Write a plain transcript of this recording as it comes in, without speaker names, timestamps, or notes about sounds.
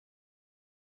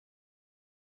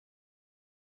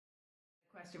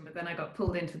question, but then I got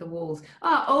pulled into the walls.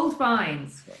 Ah, old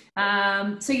vines.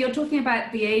 So you're talking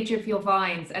about the age of your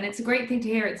vines, and it's a great thing to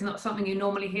hear. It's not something you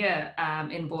normally hear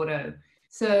in Bordeaux.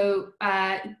 So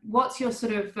what's your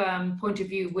sort of point of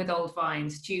view with old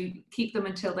vines? Do you keep them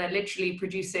until they're literally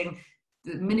producing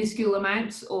the minuscule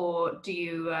amounts, or do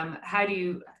you how do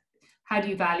you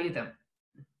value them?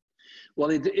 Well,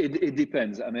 it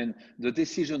depends. I mean, the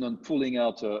decision on pulling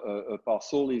out a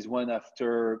parcel is when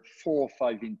after 4 or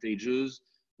 5 vintages,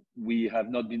 we have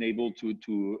not been able to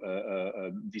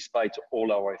despite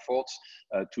all our efforts,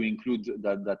 to include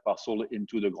that parcel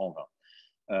into the Grand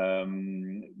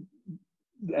Vin.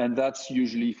 And that's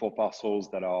usually for parcels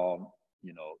that are,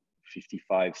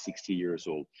 55, 60 years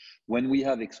old. When we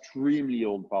have extremely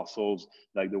old parcels,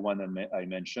 like the one I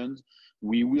mentioned,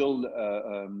 we will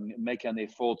make an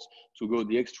effort to go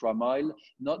the extra mile,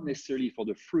 not necessarily for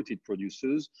the fruit it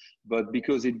produces, but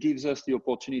because it gives us the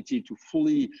opportunity to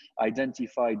fully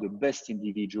identify the best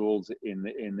individuals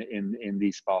in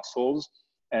these parcels,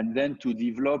 and then to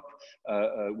develop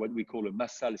what we call a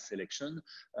Masal selection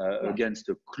against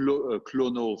a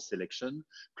clonal selection.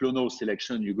 Clonal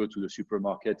selection, you go to the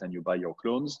supermarket and you buy your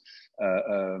clones.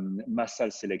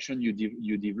 Masal selection,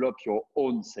 you develop your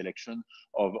own selection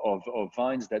of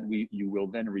vines that you will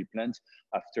then replant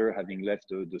after having left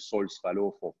the soils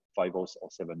fallow for 5 or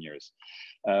 7 years.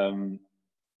 And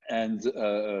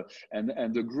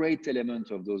the great element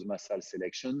of those Masal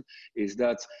selection is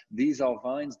that these are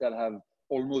vines that have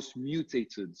almost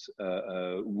mutated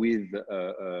with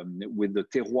the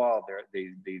terroir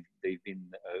they've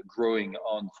been growing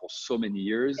on for so many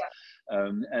years,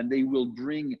 and they will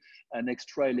bring an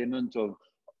extra element of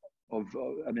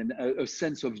a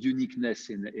sense of uniqueness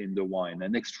in the wine,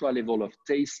 an extra level of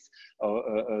taste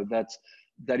that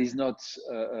is not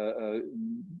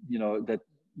that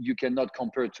you cannot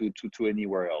compare to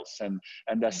anywhere else, and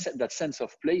that sense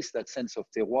of place, that sense of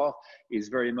terroir, is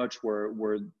very much where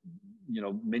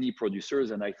many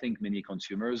producers, and I think many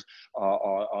consumers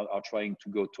are trying to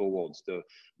go towards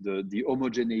the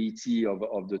homogeneity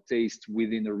of the taste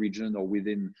within a region or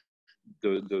within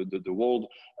the world,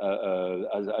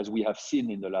 as we have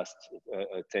seen in the last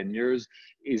 10 years,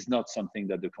 is not something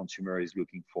that the consumer is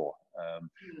looking for.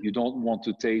 You don't want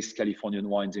to taste Californian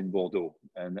wines in Bordeaux,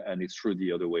 and it's true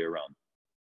the other way around.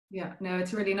 Yeah, no,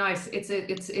 it's really nice. It's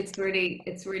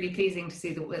really pleasing to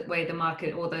see the way the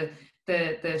market or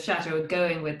the chateau are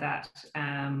going with that,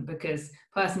 because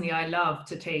personally I love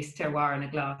to taste terroir in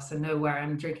a glass and know where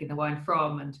I'm drinking the wine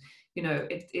from, and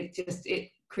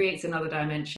it creates another dimension.